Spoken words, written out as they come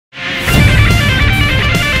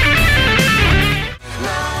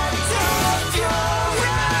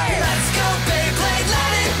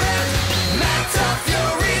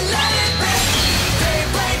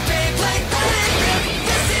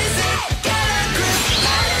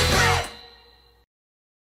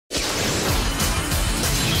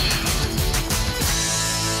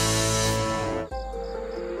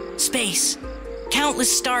space.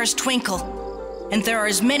 Countless stars twinkle, and there are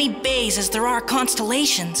as many beys as there are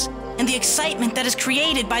constellations. And the excitement that is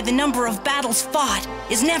created by the number of battles fought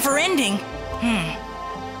is never ending.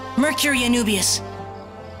 Mercury Anubius.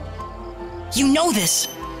 You know this.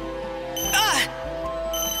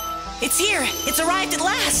 It's here! It's arrived at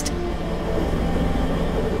last!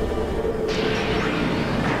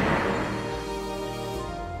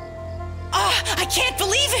 I can't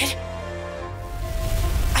believe it!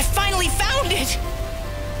 I finally found it!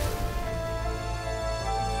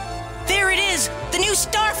 There it is! The new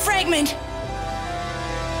star fragment!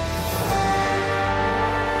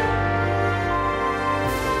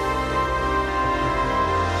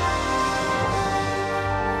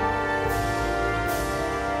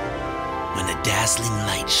 When a dazzling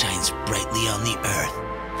light shines brightly on the earth,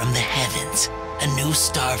 from the heavens, a new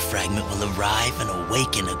star fragment will arrive and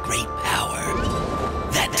awaken a great power.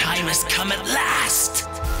 That time has come at last!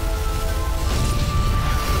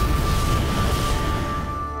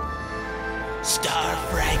 Star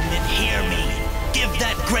fragment, hear me! Give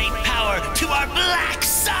that great power to our black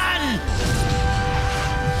sun!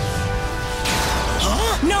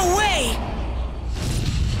 Huh? No way!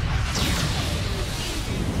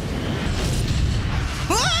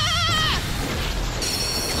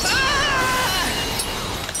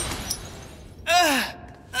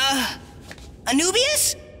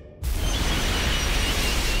 Anubius?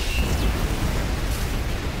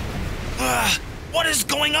 What is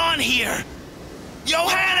going on here?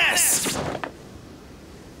 Johannes!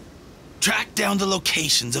 Track down the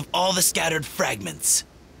locations of all the scattered fragments.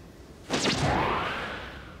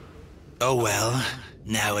 Oh well,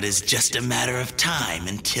 now it is just a matter of time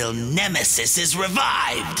until Nemesis is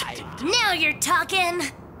revived. Now you're talking.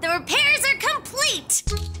 The repairs are complete.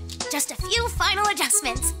 Just a few final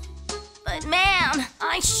adjustments. But man,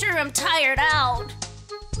 I sure am tired out.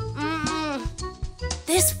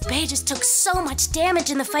 This bey just took so much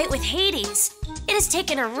damage in the fight with Hades. It has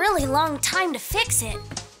taken a really long time to fix it.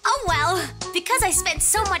 Oh well, because I spent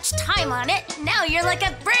so much time on it, now you're like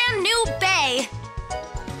a brand new bey.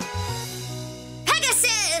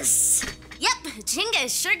 Pegasus! Yep, Gingka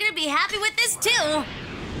is sure gonna be happy with this too.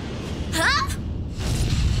 Huh?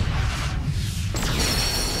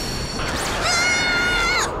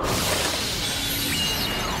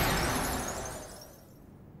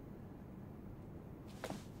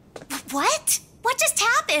 What? What just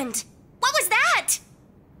happened? What was that?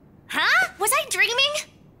 Huh? Was I dreaming?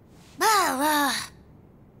 Well,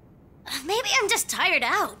 maybe I'm just tired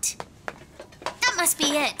out. That must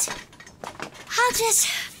be it. I'll just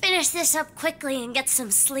finish this up quickly and get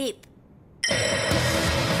some sleep. Boom!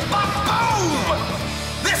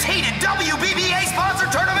 This heated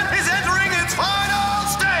WBBA-sponsored tournament is entering its final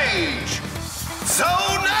stage! So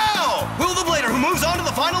now, will the blader who moves on to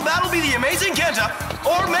the final battle be the amazing Kenta?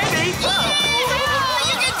 Or maybe... Yeah!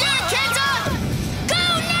 You can do it, Kenta! Go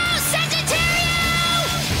now, Sagittarius!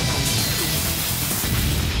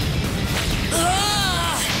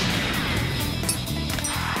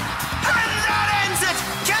 And that ends it!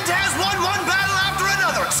 Kenta has won one battle after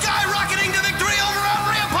another, skyrocketing to victory over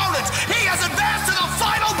every opponent! He has advanced to the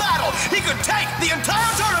final battle! He could take the entire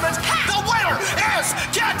tournament! The winner is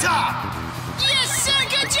Kenta! Yes, sir!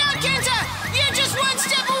 Good job, Kenta! You're just one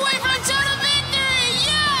step away from total victory!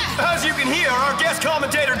 Yeah! As you can hear, our guest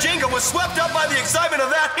commentator Gingka was swept up by the excitement of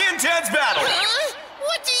that intense battle!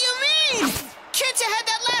 What do you mean? Kenta had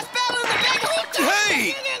that last battle in the bag whole time!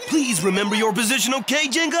 Hey! Please remember your position, okay,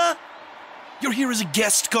 Gingka? You're here as a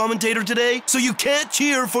guest commentator today, so you can't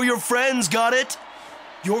cheer for your friends, got it?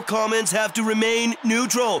 Your comments have to remain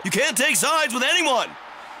neutral. You can't take sides with anyone!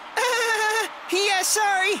 Yeah,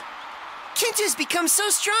 sorry. Kenta's become so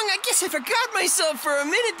strong, I guess I forgot myself for a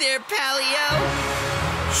minute there, Palio.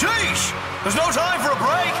 Sheesh! There's no time for a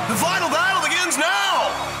break! The final battle begins now!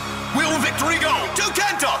 Will victory go to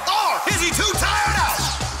Kenta, or is he too tired out?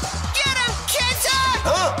 Get him, Kenta!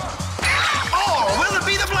 Huh? Or will it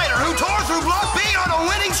be the blader who tore through Block B on a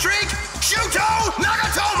winning streak, Shuto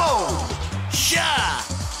Nagatomo? Sha!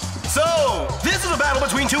 So, this is a battle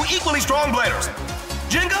between two equally strong bladers.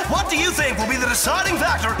 Gingka, what do you think will be the deciding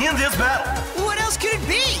factor in this battle? What else could it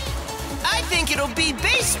be? I think it'll be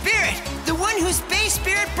Base Spirit. The one whose Base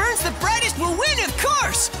Spirit burns the brightest will win, of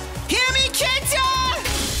course! Hear me, Kenta!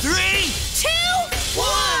 3, 2,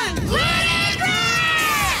 1, let it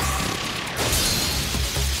rip!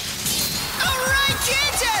 All right,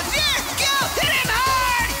 Kenta, there, go, hit him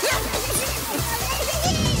hard!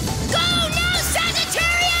 Go now,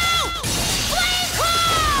 Sagittarius! Flame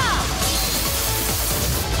Claw!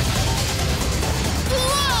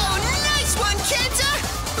 Whoa, nice one, Kenta!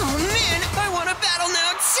 Oh man, I want to battle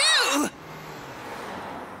now too!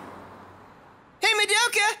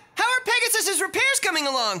 coming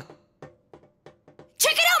along.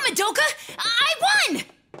 Check it out, Madoka! I won!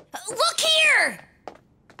 Look here!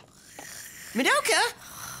 Madoka?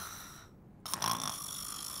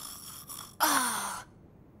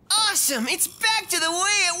 Awesome! It's back to the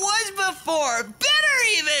way it was before! Better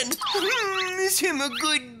even! Is him a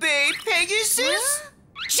good babe, Pegasus?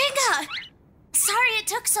 Gingka! Sorry it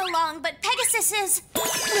took so long, but Pegasus is...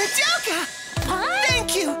 Madoka! Huh?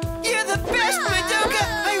 Thank you! You're the best, Madoka!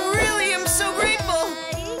 I really am so grateful!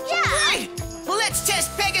 Yeah! Right! Well, let's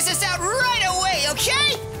test Pegasus out right away,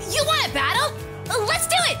 okay? You want a battle? Let's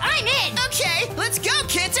do it! I'm in! Okay, let's go,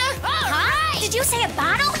 Kenta! Hi! Did you say a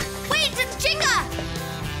battle? Wait, Gingka!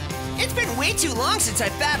 It's been way too long since I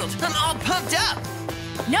battled. I'm all pumped up.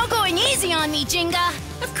 No going easy on me, Gingka.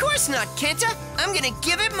 Of course not, Kenta. I'm gonna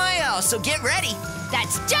give it my all, so get ready.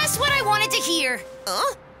 That's just what I wanted to hear.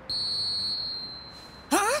 Huh?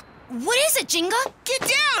 Huh? What is it, Gingka? Get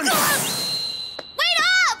down! Wait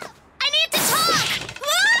up! I need to talk!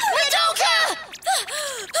 Madoka!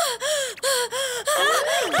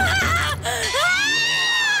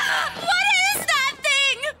 What is that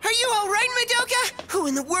thing? Are you all right, Madoka? Who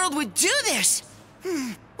in the world would do this?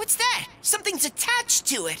 What's that? Something's attached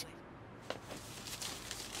to it.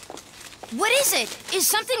 What is it? Is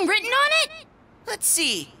something written on it? Let's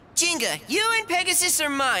see. Gingka, you and Pegasus are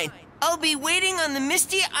mine. I'll be waiting on the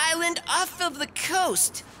misty island off of the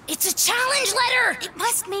coast. It's a challenge letter! It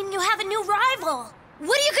must mean you have a new rival.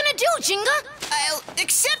 What are you gonna do, Gingka? I'll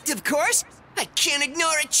accept, of course. I can't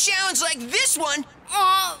ignore a challenge like this one.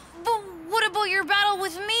 But what about your battle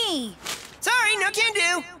with me? Sorry, no can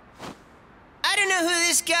do. I don't know who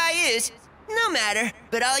this guy is. No matter,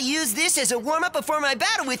 but I'll use this as a warm-up before my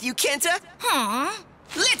battle with you, Kenta. Huh?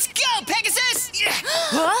 Let's go, Pegasus!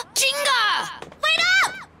 Huh? Gingka! Wait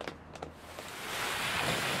up!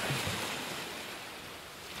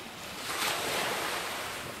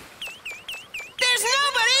 There's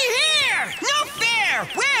nobody here! No fair!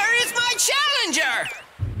 Where is my challenger?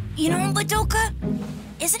 You know, Madoka,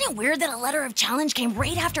 isn't it weird that a letter of challenge came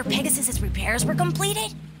right after Pegasus's repairs were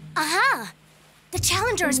completed? Uh-huh. The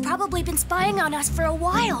Challenger has probably been spying on us for a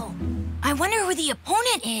while. I wonder who the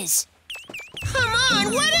opponent is. Come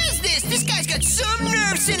on, what is this? This guy's got some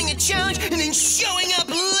nerve sending a challenge and then showing up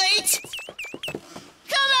late.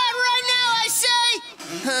 Come on right now, I say!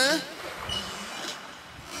 Huh?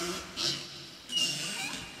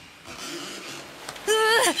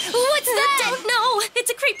 What's that? I don't know.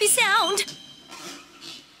 It's a creepy sound.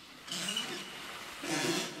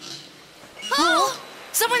 Oh!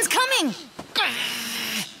 Someone's coming!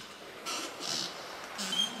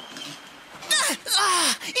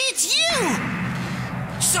 It's you!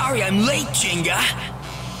 Sorry I'm late, Gingka.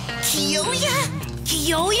 Kyoya?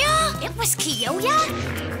 Kyoya? It was Kyoya?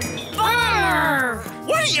 Bummer!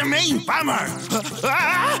 What do you mean, bummer?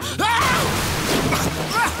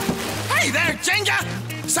 Hey there,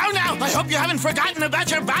 Gingka! So now, I hope you haven't forgotten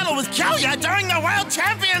about your battle with Kyoya during the World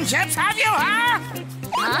Championships, have you, huh?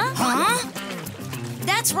 Huh?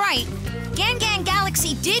 That's right. Gangan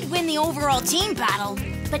Galaxy did win the overall team battle.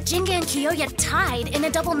 But Gingka and Kyoya tied in a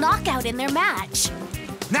double knockout in their match.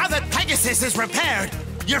 Now that Pegasus is repaired,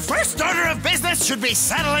 your first order of business should be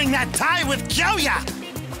settling that tie with Kyoya.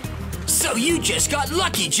 So you just got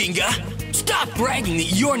lucky, Gingka. Stop bragging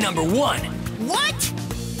that you're number one. What?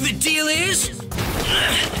 The deal is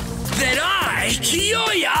that I,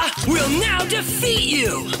 Kyoya, will now defeat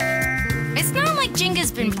you. It's not like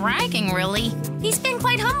Jinga's been bragging, really. He's been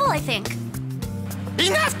quite humble, I think.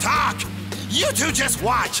 Enough talk! You two just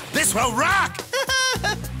watch. This will rock.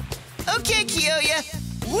 Okay, Kyoya,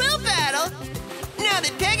 we'll battle. Now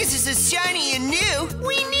that Pegasus is shiny and new,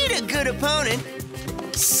 we need a good opponent.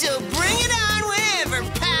 So bring it on whenever,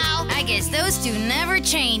 pal. I guess those two never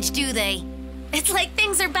change, do they? It's like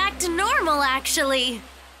things are back to normal, actually.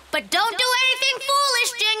 But don't do anything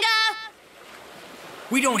foolish, Gingka!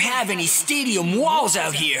 We don't have any stadium walls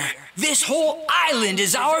out here. This whole island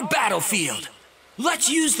is our battlefield. Let's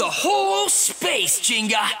use the whole space,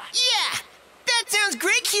 Gingka. Yeah, that sounds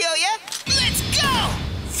great, Kyoya. Let's go!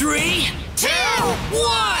 3, 2, 1!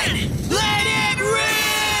 Let it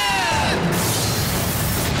rip!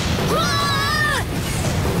 Ah!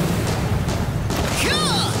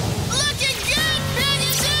 Cool! Looking good,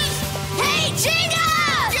 Pegasus! Hey, Gingka!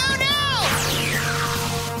 Go now!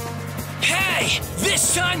 Hey,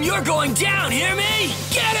 this time you're going down, hear me?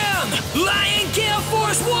 Get him! Lion Gale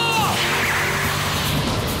Force Wall!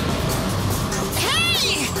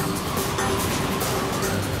 Hey!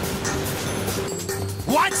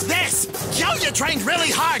 What's this? Kyoya trained really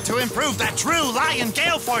hard to improve that true Lion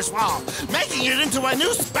Gale Force Wall, making it into a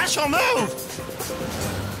new special move.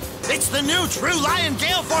 It's the new True Lion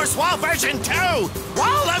Gale Force Wall version 2!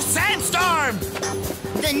 Wall of Sandstorm!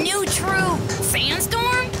 The new true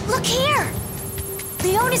sandstorm? Look here!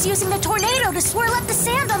 Leon is using the tornado to swirl up the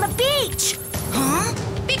sand on the beach! Huh?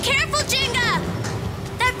 Be careful, Gingka!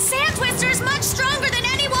 That sand twister is much stronger than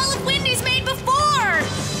any wall of wind he's made before!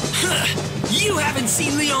 You haven't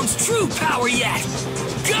seen Leon's true power yet!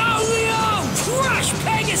 Go, Leon! Crush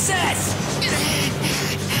Pegasus!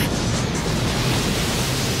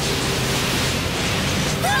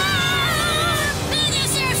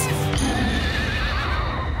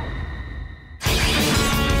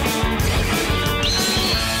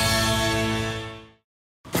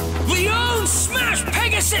 Leon, smash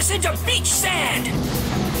Pegasus into beach sand!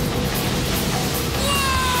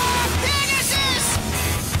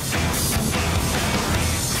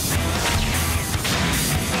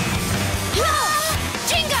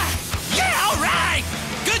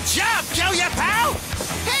 Good job, Kyoya, pal!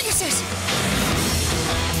 Pegasus!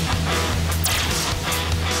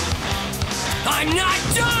 I'm not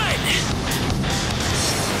done!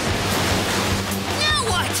 Now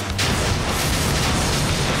what?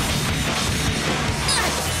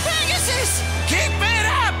 Pegasus! Keep it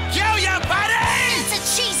up, Kyoya, buddy! It's a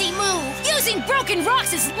cheesy move! Using broken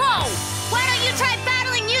rocks is low! Why don't you try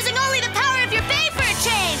battling using only the power of your bay for a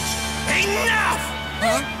change? Enough!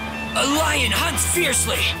 Huh? A lion hunts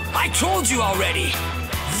fiercely. I told you already.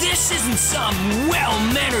 This isn't some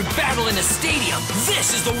well-mannered battle in a stadium.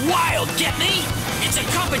 This is the wild, get me? It's a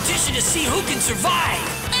competition to see who can survive.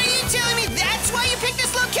 Are you telling me that's why you picked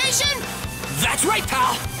this location? That's right,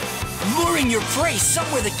 pal. Luring your prey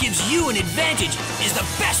somewhere that gives you an advantage is the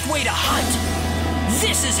best way to hunt.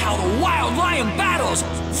 This is how the wild lion battles.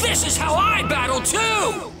 This is how I battle,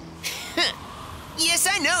 too. Yes,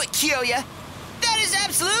 I know it, Kyoya. That is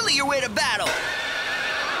absolutely your way to battle.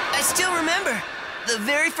 I still remember the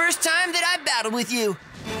very first time that I battled with you.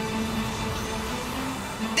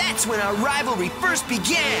 That's when our rivalry first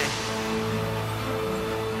began.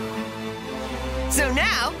 So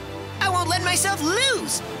now, I won't let myself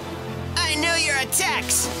lose. I know your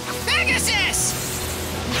attacks. Pegasus!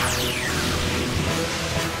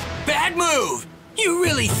 Bad move. You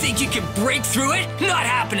really think you can break through it? Not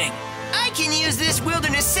happening. I can use this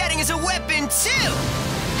wilderness setting as a weapon, too!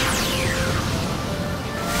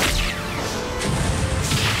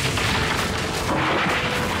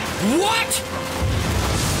 What?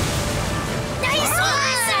 Nice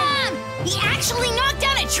one! He actually knocked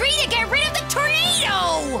down a tree to get rid of the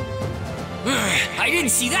tornado! I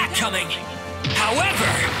didn't see that coming. However...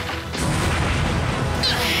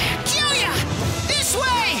 Kyoya! This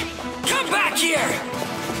way! Come back here!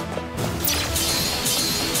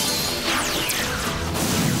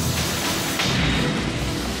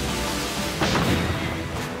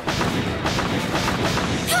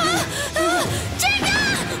 Gingka!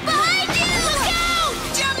 Behind you! Look out!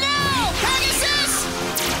 Jump now! Pegasus!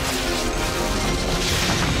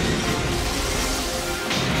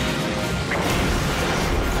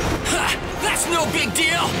 Ha! That's no big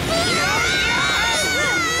deal!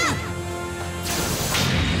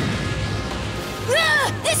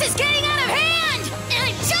 This is getting out of hand! And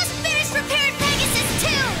I just finished repairing Pegasus,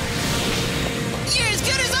 too! You're as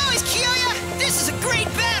good as always, Kyoya! This is a great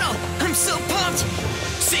battle! I'm so pumped!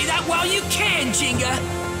 Say that while you can, Gingka!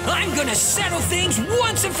 I'm gonna settle things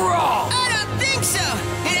once and for all! I don't think so!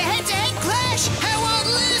 In a head-to-head clash, I won't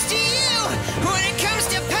lose to you! When it comes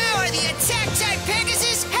to power, the attack-type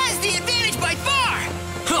Pegasus has the advantage by far!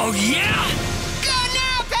 Oh, yeah? Go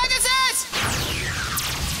now, Pegasus!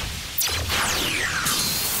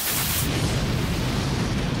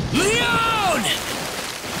 Leon!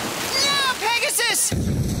 Now, Pegasus!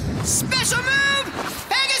 Special move!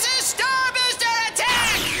 Pegasus Star Booster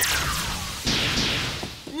attack!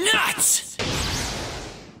 Nuts!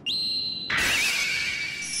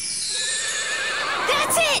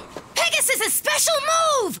 That's it! Pegasus' special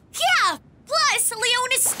move! Yeah! Plus,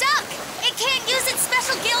 Leon is stuck! It can't use its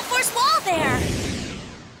special Gale Force wall there!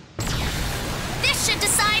 This should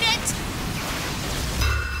decide it!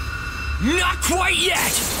 Not quite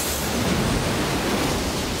yet!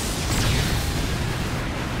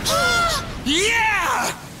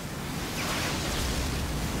 Yeah!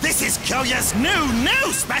 This is Kyoya's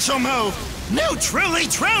new special move! New truly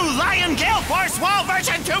true Lion Gale Force Wall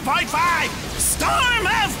version 2.5! Storm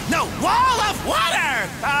of... no, Wall of Water!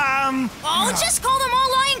 Oh, just call them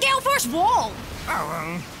all Lion Gale Force Wall!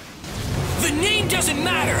 The name doesn't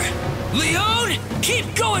matter! Leon,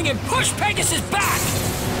 keep going and push Pegasus back!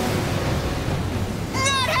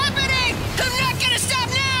 Not happening! I'm not gonna stop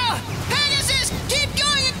now! Pegasus, keep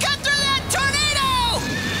going and cut through that tornado!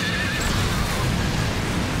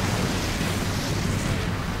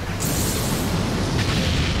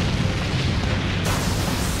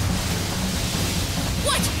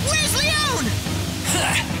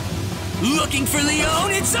 looking for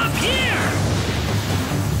Leon? It's up here!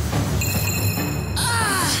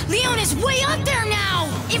 Leon is way up there now!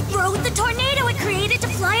 It rode the tornado it created to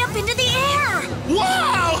fly up into the air!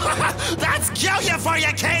 Whoa! That's Kyoya for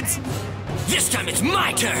you, kids! This time it's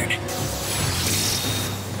my turn!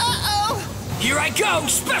 Uh-oh! Here I go!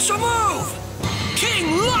 Special move!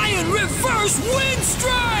 King Lion Reverse Wind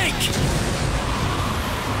Strike!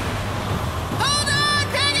 Hold on,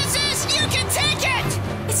 Pegasus! You can take it!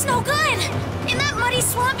 It's no good! In that muddy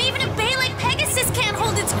swamp, even a bay like Pegasus can't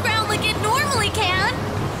hold its ground like it normally can!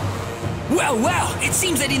 Well, it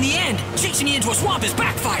seems that in the end, chasing me into a swamp has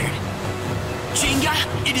backfired. Gingka,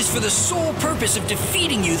 it is for the sole purpose of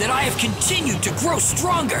defeating you that I have continued to grow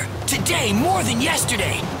stronger. Today more than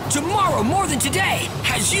yesterday. Tomorrow more than today.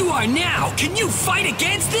 As you are now, can you fight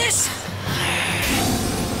against this?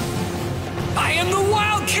 I am the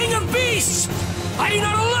Wild King of Beasts! I do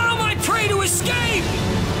not allow my prey to escape!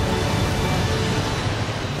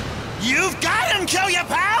 You've got him, Kyoya,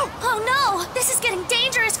 pal! Oh no! This is getting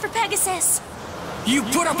dangerous for Pegasus! You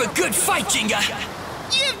put up a good fight, Gingka!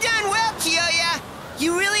 You've done well, Kyoya!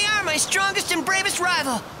 You really are my strongest and bravest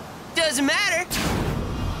rival. Doesn't matter.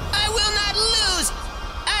 I will not lose!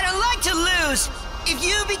 I don't like to lose! If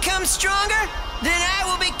you become stronger, then I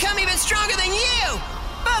will become even stronger than you!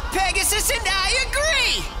 But Pegasus and I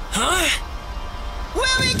agree! Huh?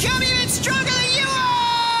 We'll become even stronger than you are!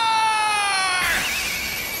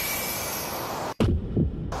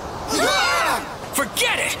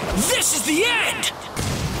 Forget it! This is the end!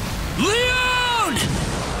 Leon!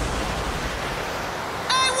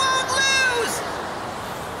 I won't lose!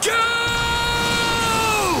 Go!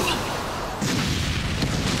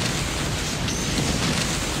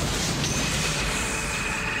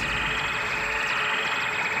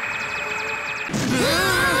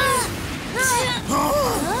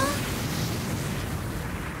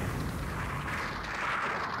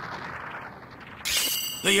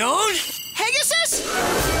 Leon? Pegasus?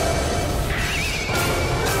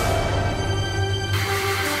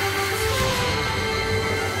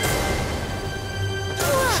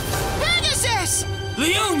 Pegasus!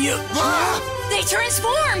 Leon, you... They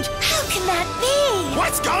transformed! How can that be?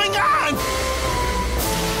 What's going on?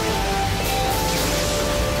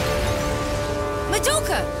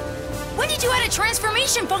 Madoka! When did you add a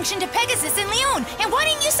transformation function to Pegasus and Leon? And why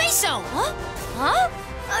didn't you say so? Huh?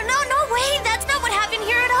 No way! That's not what happened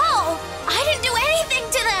here at all! I didn't do anything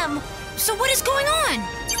to them! So what is going on?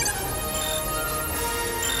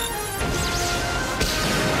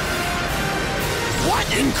 What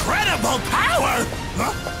incredible power!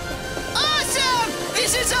 Huh? Awesome!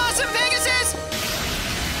 This is awesome, Pegasus!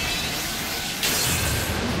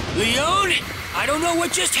 Leon? I don't know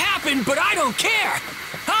what just happened, but I don't care!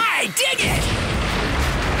 I dig it!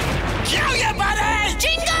 Kyoya, buddy!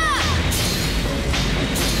 Gingka!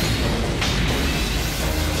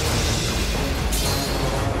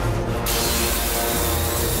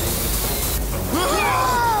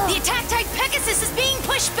 The attack-type Pegasus is being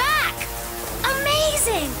pushed back!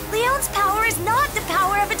 Amazing! Leon's power is not the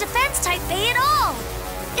power of a defense-type Bey at all!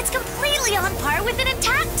 It's completely on par with an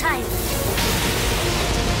attack type!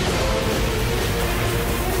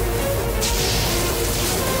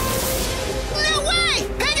 No way!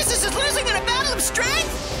 Pegasus is losing in a battle of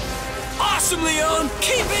strength? Awesome, Leon!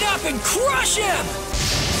 Keep it up and crush him!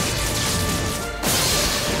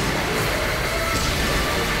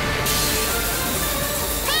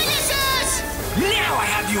 Pegasus! Now I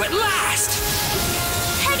have you at last!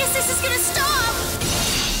 Pegasus is gonna stop!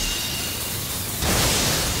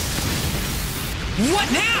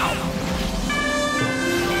 What now?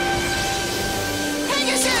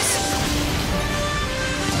 Pegasus!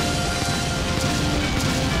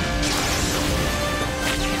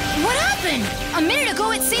 What happened? A minute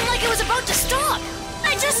ago it seemed like it was about to stop!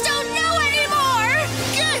 I just don't know anymore!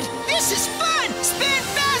 Good! This is fun! Spin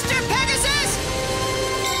faster, Pegasus!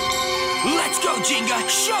 Let's go, Gingka!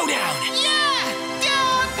 Showdown! Yeah!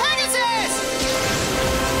 Go, Pegasus!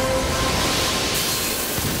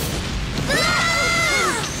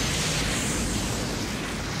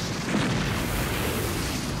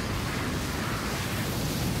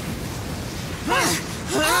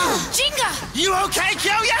 Ah! Gingka! You okay,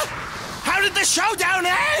 Kyoya? How did the showdown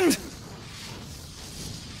end?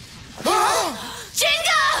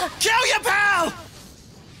 Gingka! Kyoya, pal!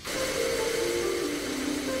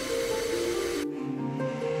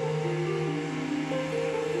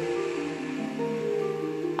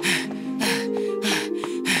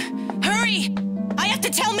 Hurry! I have to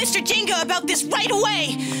tell Mr. Gingka about this right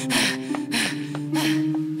away!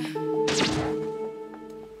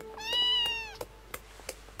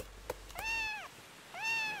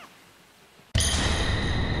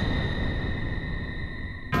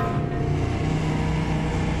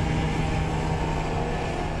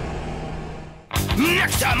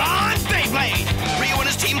 Next time on Beyblade, Ryo and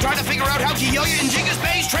his team try to figure out how Kyoya and Gingka's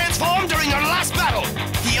beys transformed during their last battle.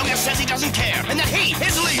 Kyoya says he doesn't care and that he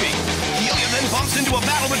is leaving. Kyoya then bumps into a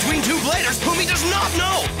battle between two bladers whom he does not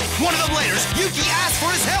know. One of the bladers, Yuki, asks for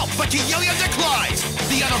his help, but Kyoya declines.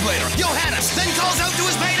 The other blader, Johannes, then calls out to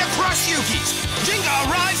his bey to crush Yuki's. Gingka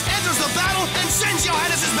arrives, enters the battle, and sends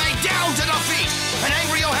Johannes' bey down to defeat. An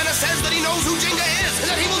angry Johannes says that he knows who Gingka is and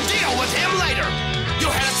that he will deal with him later.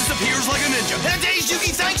 Johannes disappears like a ninja, and a dazed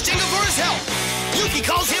Yuki thanks Gingka for his help. Yuki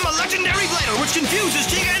calls him a legendary blader, which confuses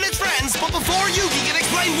Gingka and his friends, but before Yuki can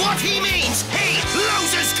explain what he means, he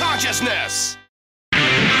loses consciousness.